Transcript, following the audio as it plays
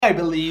I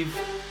believe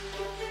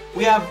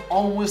we have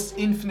almost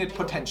infinite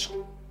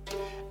potential,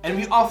 and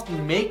we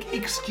often make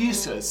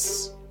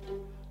excuses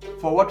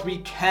for what we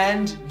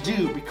can't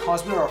do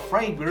because we're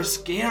afraid, we're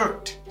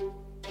scared.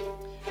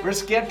 We're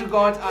scared to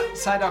go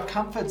outside our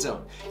comfort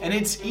zone, and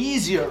it's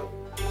easier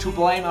to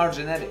blame our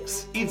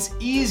genetics. It's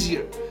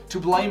easier to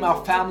blame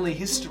our family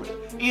history.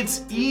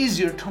 It's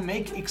easier to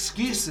make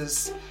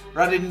excuses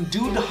rather than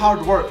do the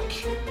hard work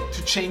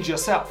to change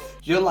yourself.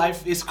 Your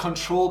life is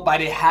controlled by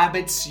the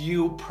habits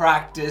you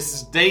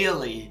practice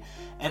daily,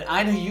 and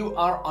either you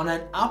are on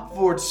an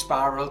upward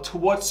spiral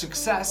towards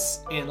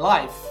success in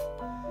life,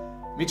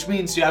 which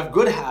means you have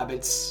good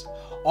habits,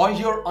 or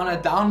you're on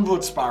a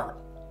downward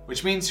spiral,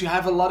 which means you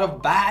have a lot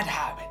of bad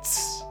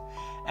habits.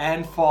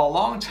 And for a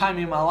long time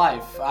in my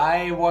life,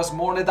 I was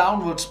more in a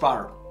downward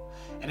spiral.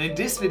 And in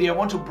this video, I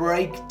want to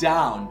break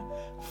down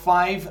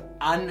 5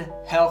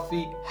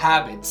 unhealthy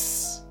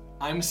habits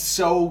I'm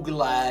so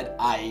glad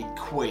I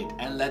quit.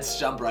 And let's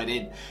jump right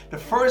in. The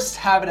first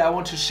habit I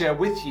want to share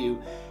with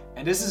you,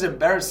 and this is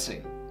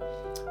embarrassing,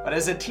 but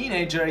as a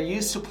teenager, I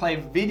used to play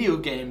video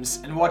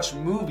games and watch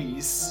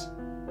movies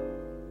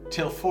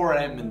till 4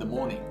 a.m. in the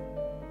morning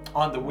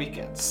on the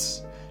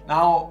weekends.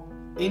 Now,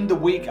 in the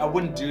week, I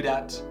wouldn't do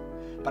that,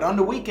 but on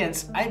the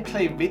weekends, I'd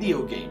play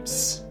video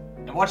games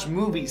and watch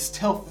movies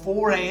till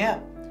 4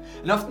 a.m.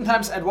 And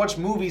oftentimes, I'd watch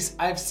movies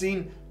I've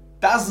seen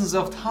dozens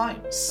of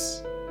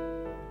times.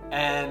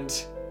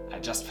 And I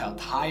just felt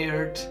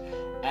tired,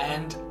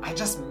 and I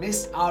just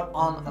missed out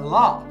on a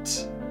lot.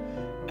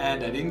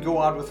 And I didn't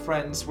go out with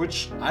friends,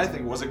 which I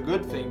think was a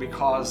good thing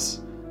because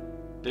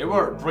they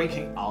were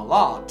drinking a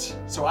lot.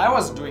 So I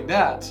wasn't doing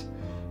that.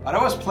 But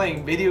I was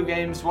playing video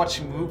games,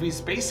 watching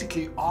movies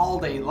basically all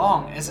day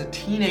long as a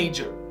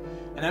teenager.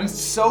 And I'm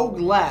so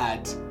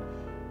glad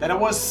that I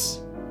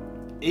was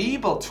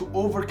able to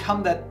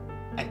overcome that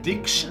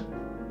addiction.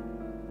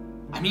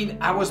 I mean,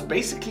 I was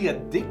basically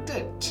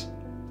addicted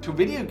to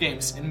video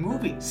games and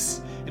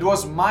movies. It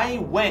was my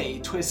way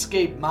to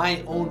escape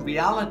my own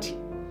reality.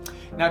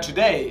 Now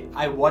today,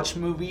 I watch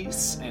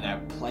movies and I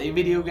play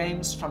video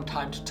games from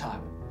time to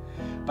time.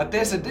 But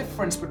there's a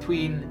difference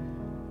between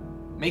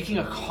making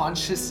a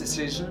conscious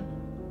decision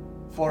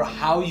for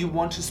how you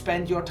want to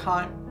spend your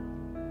time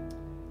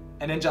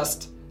and then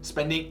just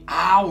spending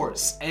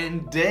hours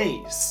and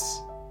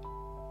days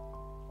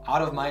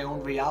out of my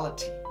own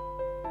reality,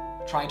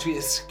 trying to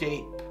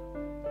escape.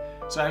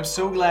 So I'm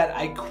so glad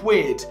I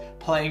quit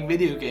playing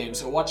video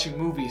games or watching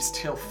movies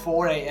till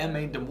 4 a.m.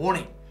 in the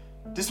morning.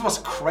 This was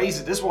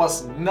crazy, this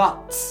was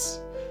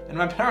nuts. And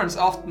my parents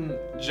often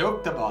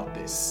joked about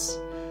this.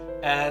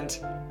 And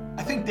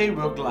I think they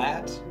were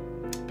glad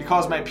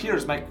because my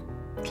peers, my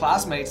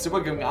classmates, they were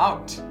going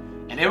out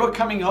and they were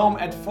coming home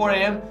at 4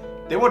 a.m.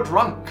 They were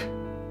drunk.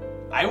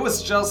 I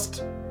was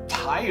just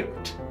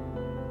tired.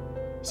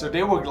 So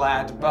they were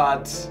glad,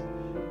 but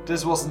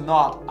this was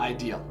not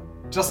ideal.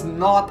 Just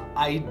not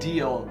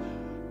ideal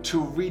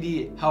to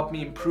really help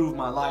me improve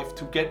my life,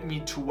 to get me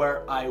to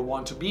where I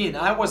want to be. And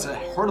I was a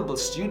horrible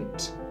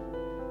student.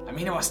 I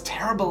mean, I was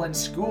terrible in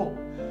school.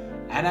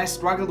 And I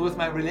struggled with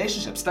my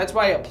relationships. That's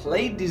why I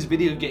played these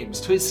video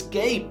games, to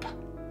escape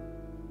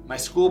my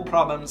school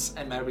problems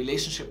and my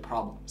relationship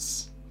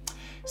problems.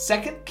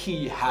 Second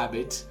key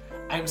habit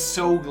I'm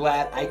so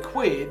glad I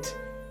quit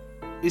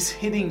is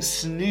hitting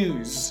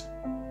snooze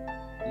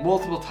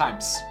multiple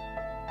times.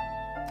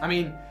 I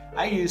mean,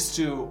 I used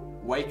to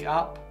wake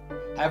up,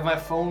 have my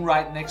phone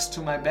right next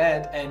to my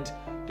bed, and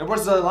there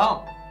was the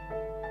alarm.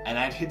 And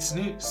I'd hit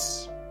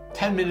snooze.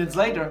 10 minutes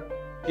later,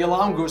 the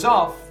alarm goes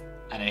off,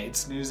 and I hit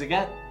snooze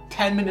again.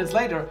 10 minutes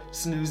later,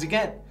 snooze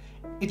again.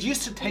 It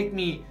used to take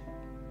me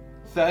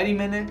 30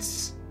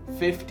 minutes,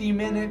 50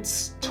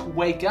 minutes to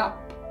wake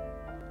up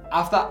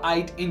after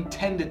I'd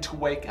intended to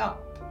wake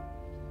up.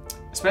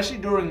 Especially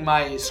during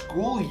my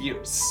school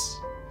years.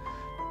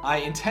 I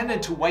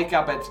intended to wake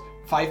up at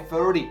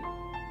 5:30.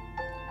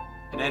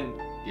 And then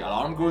the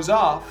alarm goes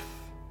off,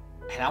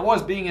 and I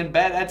was being in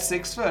bed at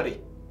 6:30.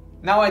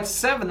 Now at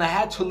 7, I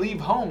had to leave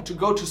home to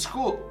go to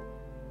school.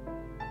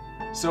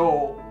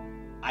 So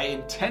I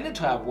intended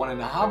to have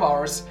 1.5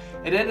 hours.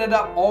 It ended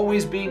up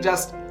always being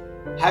just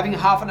having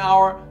half an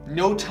hour,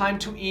 no time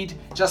to eat,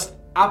 just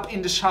up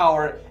in the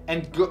shower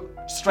and go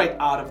straight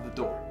out of the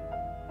door.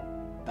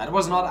 That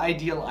was not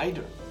ideal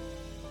either.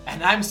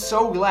 And I'm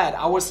so glad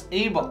I was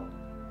able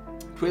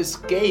to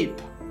escape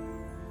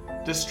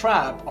this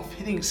trap of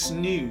hitting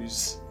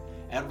snooze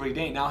every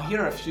day. Now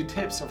here are a few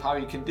tips of how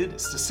you can do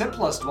this. The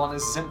simplest one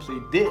is simply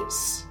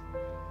this.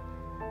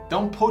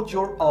 Don't put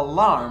your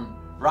alarm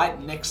right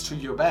next to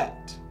your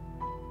bed.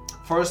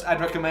 First, I'd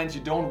recommend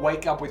you don't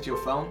wake up with your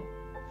phone.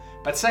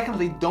 But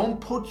secondly, don't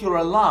put your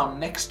alarm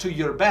next to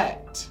your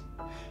bed.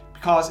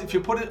 Because if you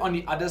put it on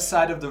the other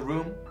side of the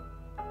room,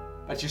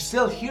 but you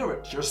still hear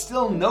it, you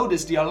still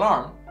notice the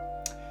alarm,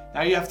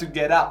 now you have to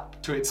get up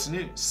to hit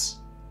snooze.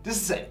 This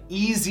is an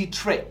easy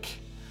trick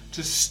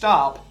to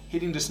stop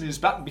hitting the snooze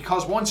button,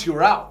 because once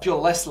you're out, you're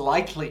less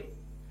likely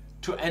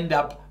to end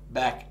up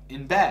back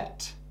in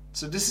bed.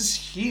 So this is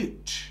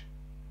huge.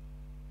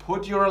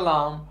 put your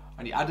alarm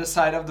on the other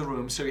side of the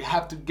room, so you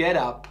have to get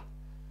up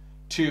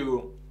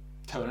to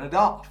turn it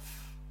off.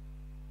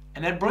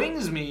 And that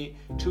brings me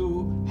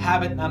to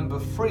habit number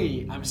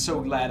 3. I'm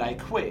so glad I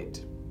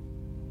quit.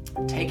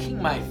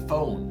 Taking my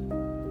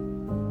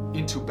phone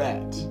into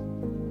bed.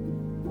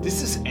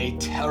 This is a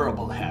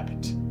terrible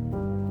habit.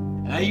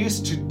 And I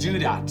used to do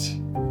that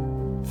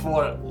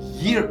for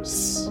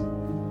years.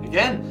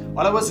 Again,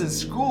 while I was in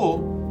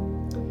school,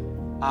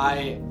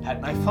 I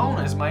had my phone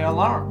as my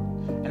alarm.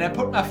 And I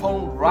put my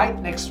phone right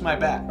next to my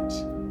bed.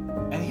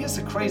 And here's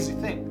the crazy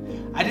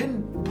thing. I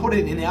didn't put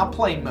it in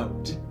airplane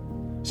mode.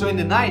 So in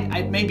the night,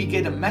 I'd maybe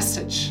get a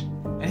message.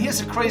 And here's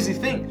the crazy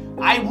thing.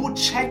 I would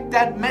check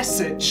that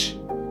message.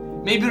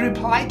 Maybe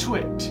reply to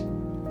it.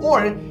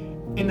 Or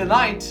in the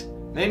night,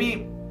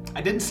 maybe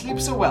I didn't sleep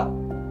so well.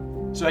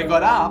 So I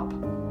got up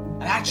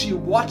and actually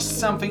watched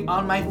something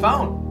on my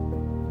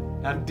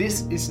phone. Now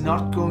this is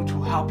not going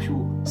to help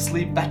you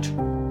sleep better.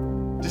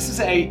 This is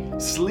a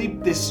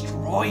sleep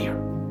destroyer.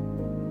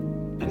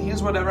 And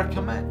here's what I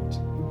recommend.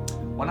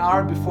 1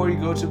 hour before you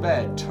go to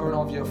bed, turn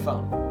off your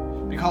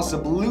phone. Because the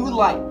blue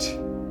light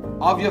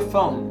of your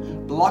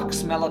phone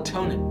blocks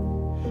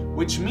melatonin,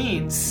 which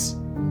means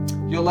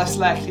you're less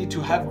likely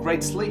to have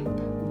great sleep.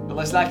 You're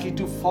less likely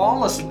to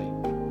fall asleep.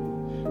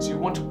 So you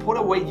want to put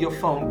away your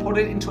phone, put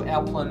it into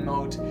airplane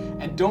mode,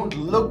 and don't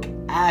look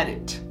at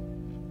it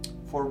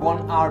for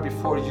 1 hour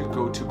before you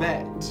go to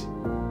bed.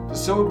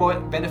 It's so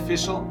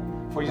beneficial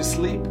for your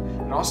sleep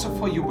and also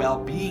for your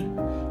well-being,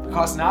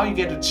 because now you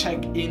get to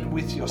check in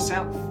with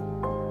yourself.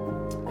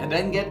 And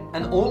then get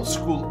an old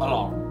school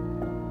alarm.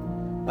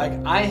 Like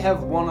I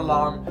have one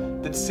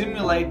alarm that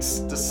simulates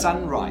the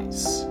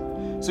sunrise.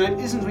 So it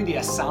isn't really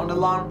a sound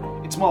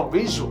alarm, it's more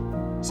visual.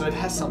 So it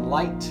has some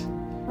light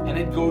and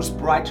it goes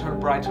brighter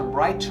and brighter and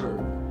brighter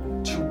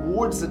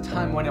towards the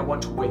time when I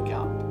want to wake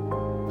up.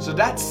 So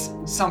that's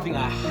something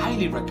I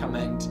highly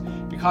recommend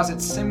because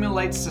it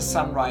simulates the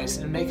sunrise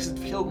and makes it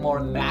feel more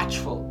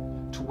natural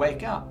to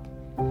wake up.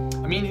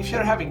 I mean, if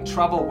you're having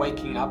trouble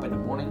waking up in the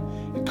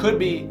morning, it could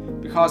be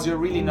because you're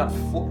really not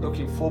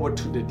looking forward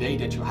to the day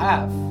that you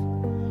have.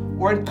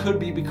 Or it could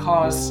be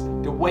because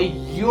the way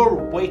you're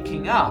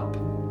waking up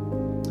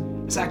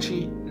is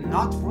actually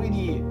not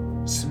really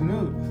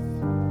smooth.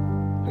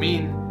 I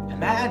mean,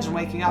 imagine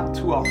waking up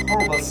to a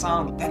horrible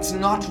sound. That's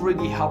not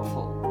really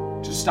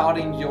helpful to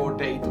starting your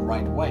day the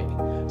right way.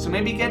 So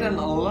maybe get an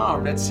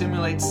alarm that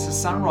simulates the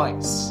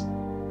sunrise.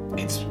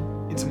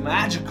 It's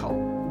magical.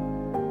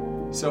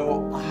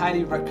 So I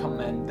highly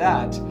recommend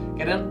that.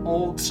 Get an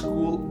old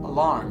school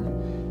alarm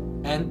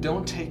and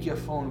don't take your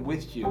phone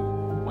with you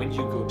when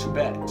you go to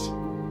bed.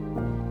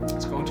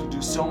 It's going to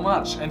do so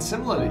much. And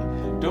similarly,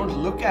 don't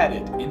look at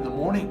it in the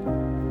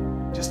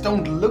morning. Just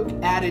don't look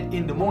at it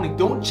in the morning.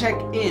 Don't check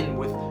in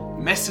with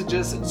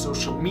messages and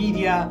social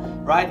media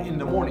right in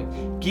the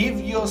morning. Give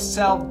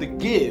yourself the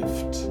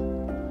gift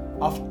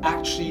of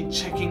actually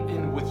checking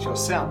in with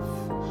yourself,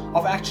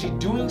 of actually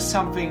doing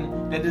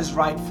something that is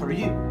right for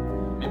you.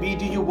 Maybe you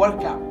do your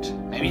workout,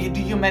 maybe you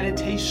do your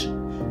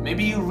meditation,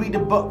 maybe you read a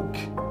book,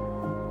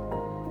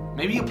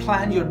 maybe you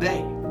plan your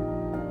day.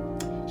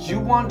 You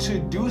want to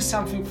do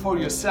something for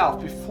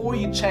yourself before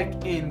you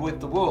check in with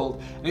the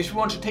world. And if you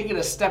want to take it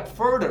a step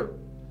further,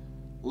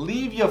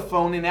 leave your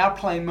phone in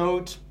airplane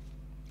mode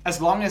as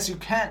long as you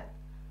can.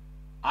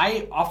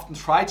 I often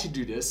try to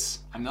do this.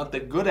 I'm not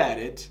that good at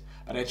it,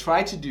 but I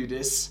try to do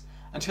this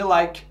until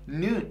like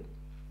noon.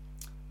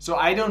 So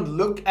I don't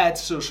look at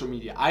social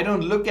media. I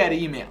don't look at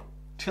email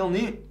till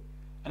noon.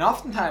 And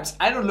oftentimes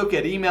I don't look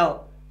at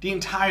email the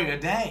entire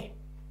day.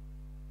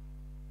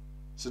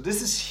 So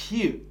this is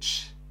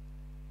huge.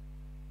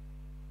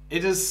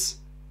 It is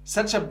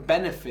such a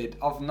benefit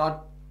of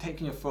not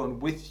taking your phone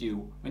with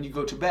you when you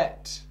go to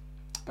bed.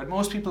 But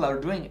most people are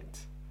doing it.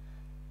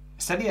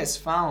 A study has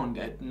found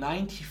that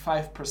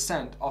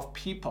 95% of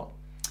people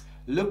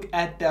look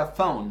at their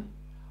phone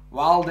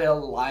while they're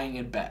lying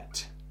in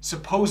bed,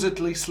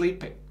 supposedly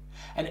sleeping.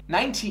 And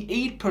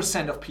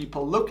 98% of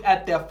people look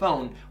at their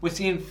phone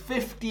within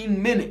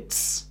 15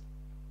 minutes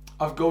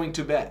of going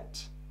to bed.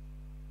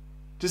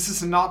 This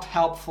is not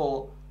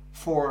helpful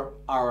for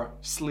our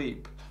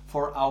sleep,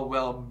 for our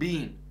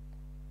well-being.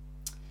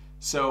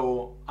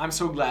 So I'm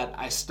so glad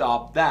I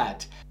stopped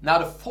that. Now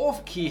the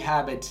fourth key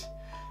habit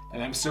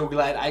that I'm so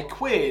glad I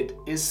quit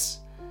is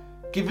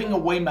giving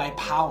away my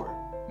power,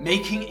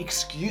 making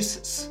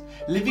excuses,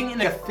 living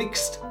in a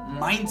fixed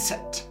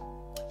mindset.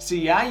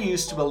 See, I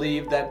used to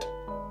believe that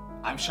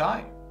I'm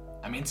shy,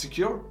 I'm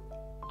insecure,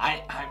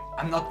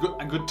 I'm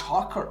not a good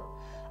talker,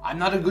 I'm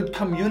not a good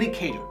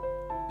communicator.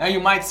 Now you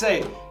might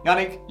say,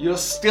 Yannick, you're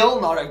still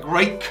not a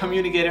great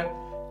communicator,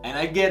 and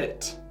I get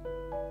it.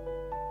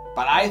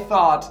 But I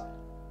thought,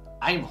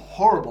 I'm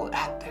horrible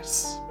at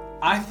this.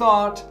 I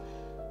thought,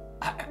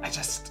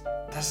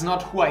 that's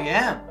not who I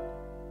am.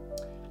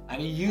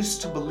 And I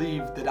used to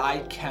believe that I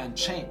can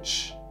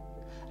change.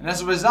 And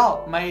as a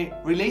result, my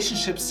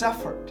relationships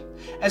suffered.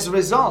 As a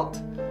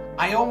result,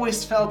 I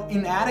always felt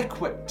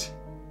inadequate.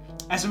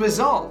 As a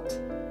result,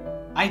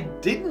 I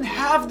didn't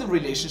have the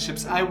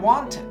relationships I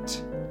wanted.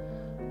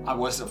 I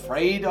was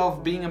afraid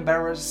of being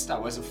embarrassed. I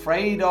was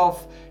afraid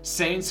of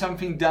saying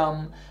something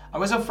dumb. I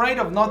was afraid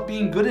of not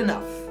being good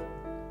enough.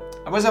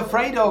 I was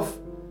afraid of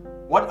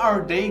what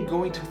are they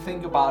going to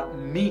think about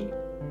me.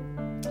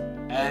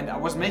 And I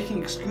was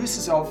making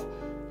excuses of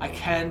I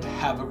can't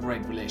have a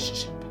great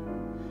relationship.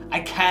 I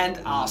can't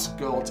ask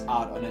girls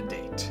out on a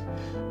date.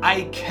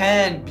 I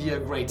can be a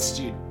great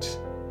student.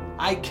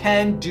 I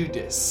can do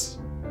this.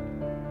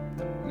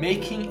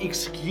 Making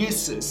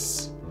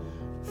excuses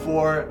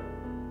for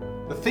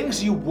the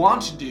things you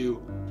want to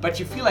do, but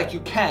you feel like you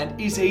can't,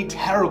 is a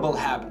terrible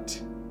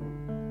habit.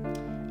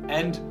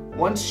 And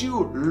once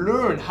you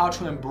learn how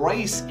to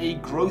embrace a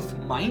growth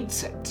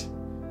mindset,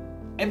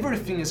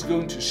 everything is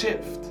going to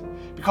shift.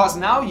 Because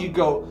now you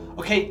go,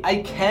 okay, I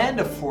can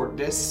afford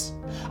this.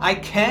 I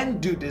can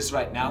do this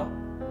right now,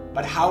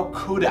 but how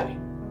could I?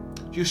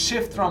 You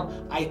shift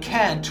from I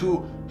can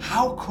to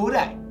how could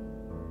I?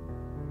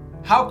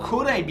 How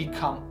could I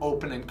become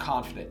open and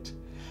confident?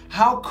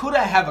 How could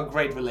I have a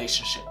great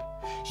relationship?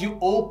 You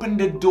open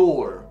the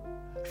door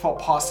for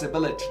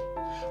possibility.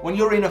 When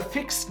you're in a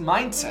fixed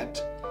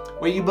mindset,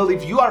 where you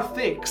believe you are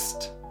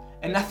fixed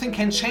and nothing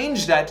can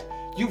change that,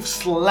 you've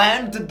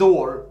slammed the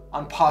door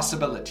on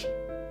possibility.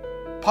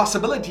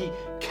 Possibility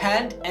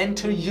can't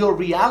enter your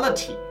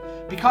reality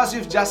because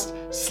you've just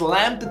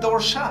slammed the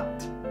door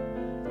shut.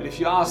 But if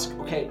you ask,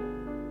 okay,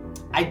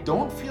 I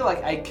don't feel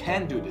like I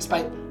can do this,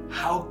 but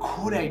how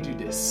could I do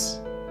this?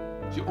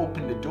 You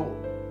open the door.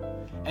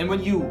 And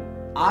when you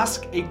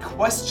ask a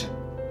question,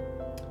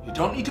 you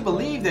don't need to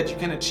believe that you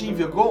can achieve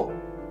your goal.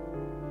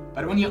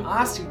 But when you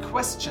ask a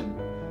question,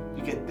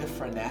 you get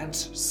different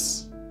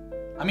answers.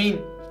 I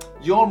mean,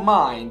 your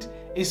mind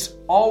is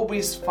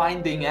always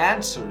finding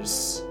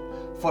answers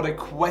for the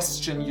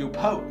question you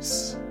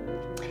pose.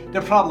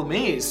 The problem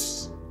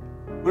is,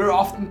 we're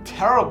often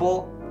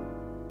terrible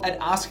at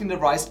asking the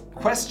right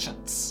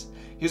questions.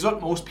 Here's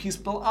what most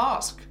people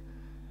ask.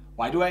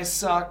 Why do I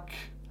suck?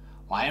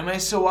 Why am I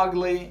so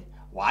ugly?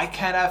 Why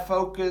can't I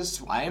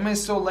focus? Why am I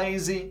so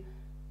lazy?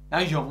 Now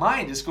your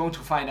mind is going to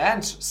find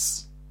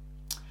answers.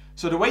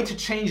 So the way to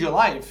change your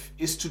life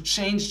is to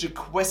change the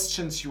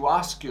questions you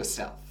ask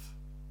yourself.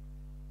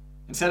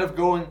 Instead of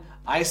going,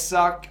 I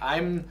suck,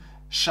 I'm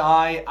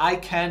shy, I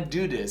can't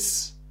do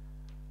this,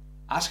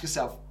 ask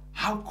yourself,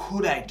 how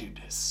could I do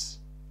this?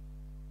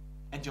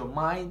 And your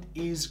mind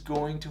is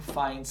going to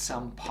find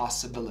some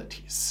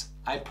possibilities.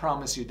 I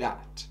promise you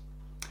that.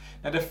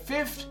 Now the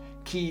fifth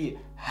key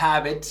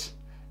habit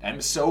that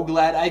I'm so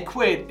glad I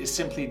quit is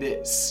simply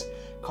this: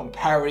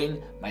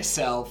 comparing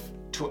myself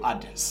to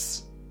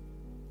others.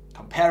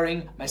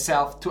 Comparing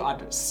myself to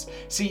others.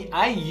 See,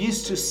 I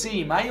used to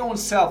see my own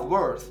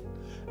self-worth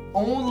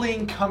only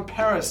in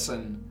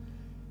comparison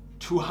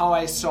to how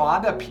I saw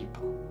other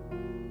people.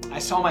 I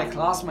saw my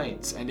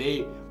classmates and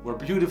they were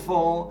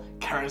beautiful,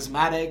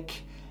 charismatic,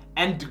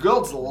 and the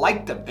girls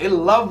liked them, they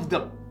loved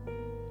them.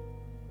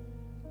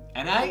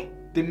 And I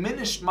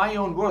diminished my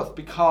own worth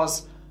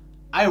because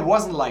I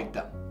wasn't like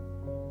them.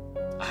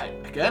 I,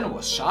 again,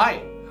 was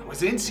shy, I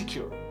was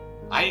insecure.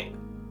 I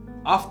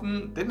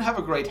often didn't have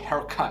a great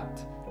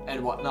haircut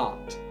and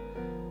whatnot.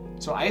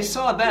 So I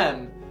saw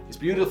them as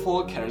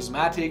beautiful,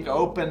 charismatic,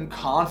 open,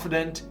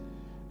 confident,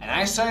 and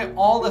I saw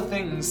all the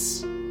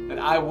things that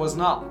I was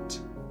not.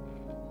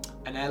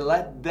 And I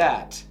let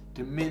that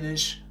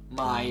diminish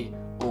my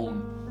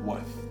own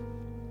worth.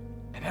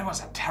 And that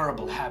was a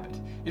terrible habit.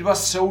 It was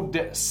so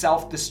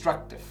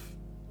self-destructive.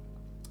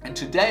 And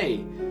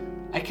today,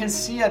 I can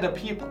see other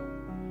people,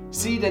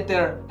 see that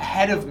they're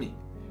ahead of me,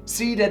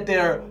 see that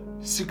they're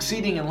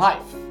succeeding in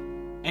life,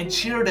 and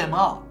cheer them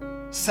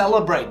on,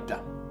 celebrate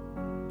them.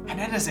 And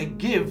that is a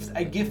gift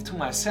I give to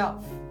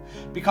myself.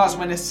 Because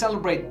when I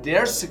celebrate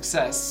their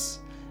success,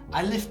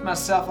 I lift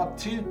myself up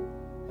too.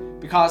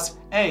 Because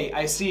A,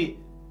 I see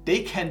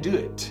they can do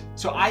it,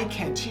 so I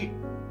can too.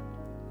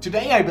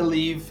 Today I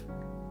believe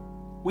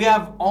we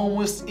have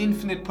almost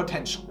infinite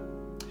potential.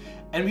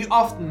 And we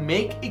often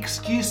make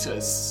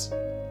excuses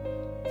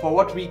for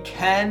what we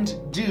can't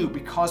do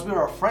because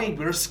we're afraid,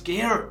 we're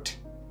scared.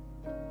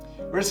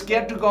 We're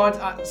scared to go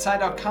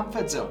outside our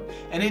comfort zone.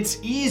 And it's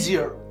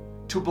easier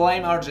to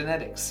blame our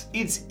genetics.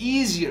 It's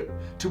easier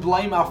to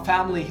blame our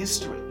family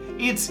history.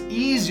 It's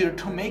easier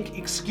to make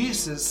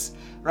excuses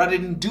rather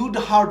than do the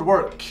hard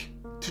work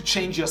to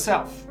change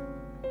yourself.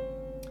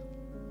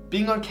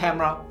 Being on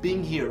camera,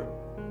 being here,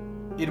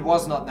 it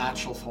was not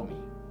natural for me.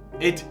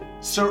 It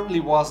certainly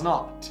was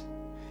not.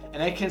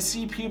 And I can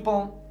see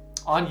people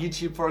on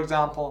YouTube, for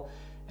example,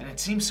 and it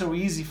seems so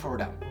easy for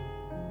them.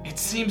 It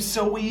seems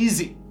so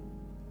easy.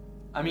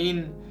 I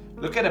mean,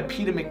 look at a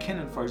Peter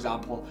McKinnon, for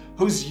example,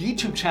 whose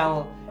YouTube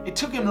channel, it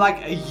took him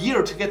like a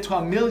year to get to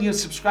 1 million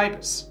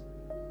subscribers.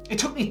 It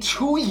took me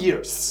 2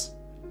 years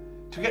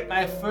to get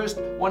my first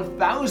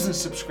 1,000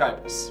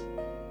 subscribers.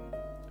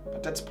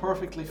 But that's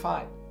perfectly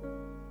fine.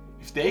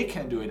 If they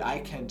can do it, I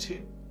can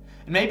too.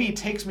 And maybe it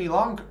takes me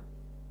longer.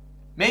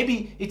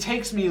 Maybe it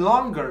takes me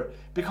longer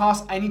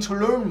because I need to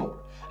learn more.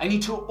 I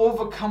need to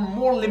overcome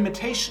more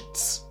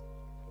limitations.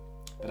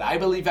 But I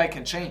believe I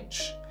can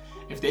change.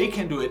 If they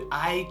can do it,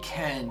 I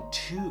can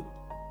too.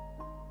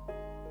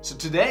 So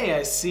today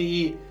I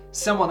see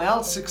someone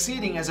else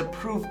succeeding as a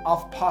proof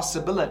of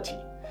possibility.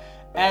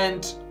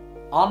 And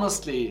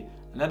honestly,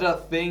 another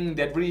thing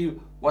that really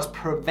was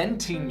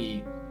preventing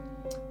me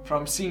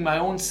from seeing my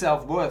own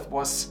self-worth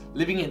was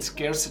living in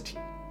scarcity.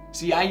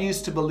 See, I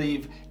used to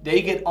believe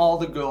they get all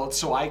the girls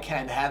so I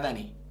can't have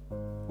any.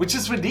 Which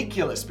is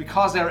ridiculous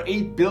because there are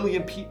 8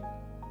 billion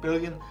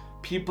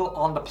people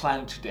on the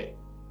planet today.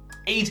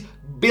 8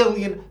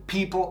 billion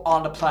people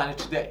on the planet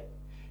today.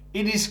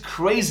 It is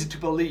crazy to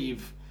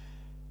believe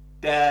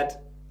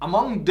that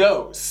among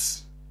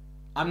those,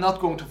 I'm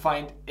not going to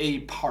find a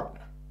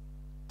partner.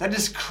 That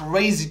is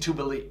crazy to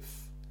believe.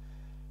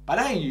 But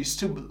I used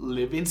to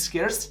live in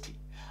scarcity.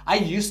 I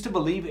used to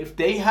believe if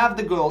they have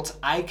the girls,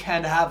 I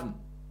can't have them.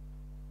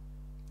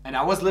 And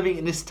I was living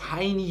in this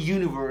tiny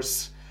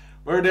universe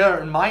where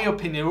there, in my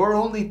opinion, were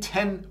only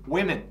 10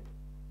 women.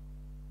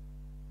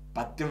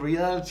 But the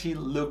reality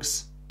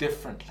looks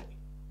differently.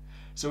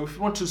 So if we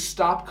want to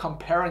stop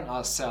comparing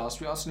ourselves,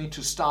 we also need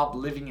to stop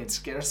living in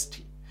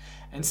scarcity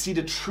and see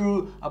the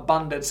true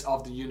abundance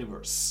of the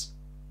universe.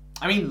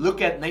 I mean,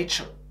 look at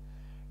nature.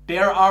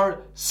 There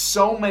are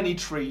so many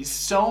trees,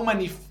 so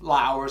many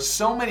flowers,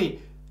 so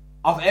many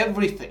of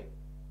everything.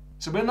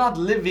 So we're not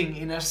living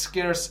in a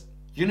scarce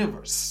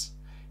universe.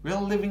 We're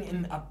living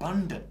in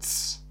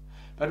abundance.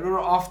 But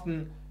we're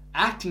often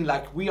acting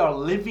like we are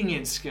living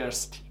in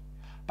scarcity.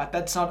 But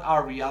that's not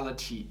our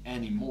reality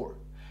anymore.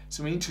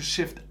 So we need to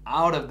shift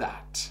out of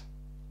that.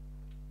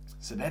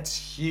 So that's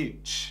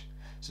huge.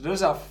 So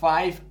those are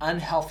 5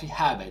 unhealthy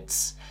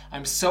habits.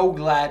 I'm so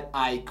glad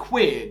I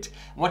quit.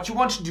 What you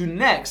want to do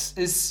next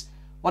is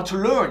want to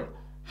learn,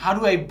 how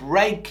do I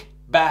break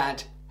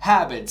bad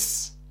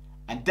habits?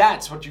 And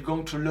that's what you're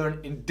going to learn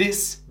in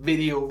this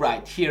video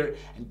right here.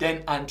 And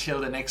then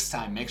until the next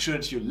time, make sure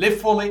that you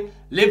live fully,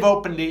 live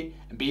openly,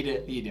 and be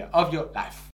the leader of your life.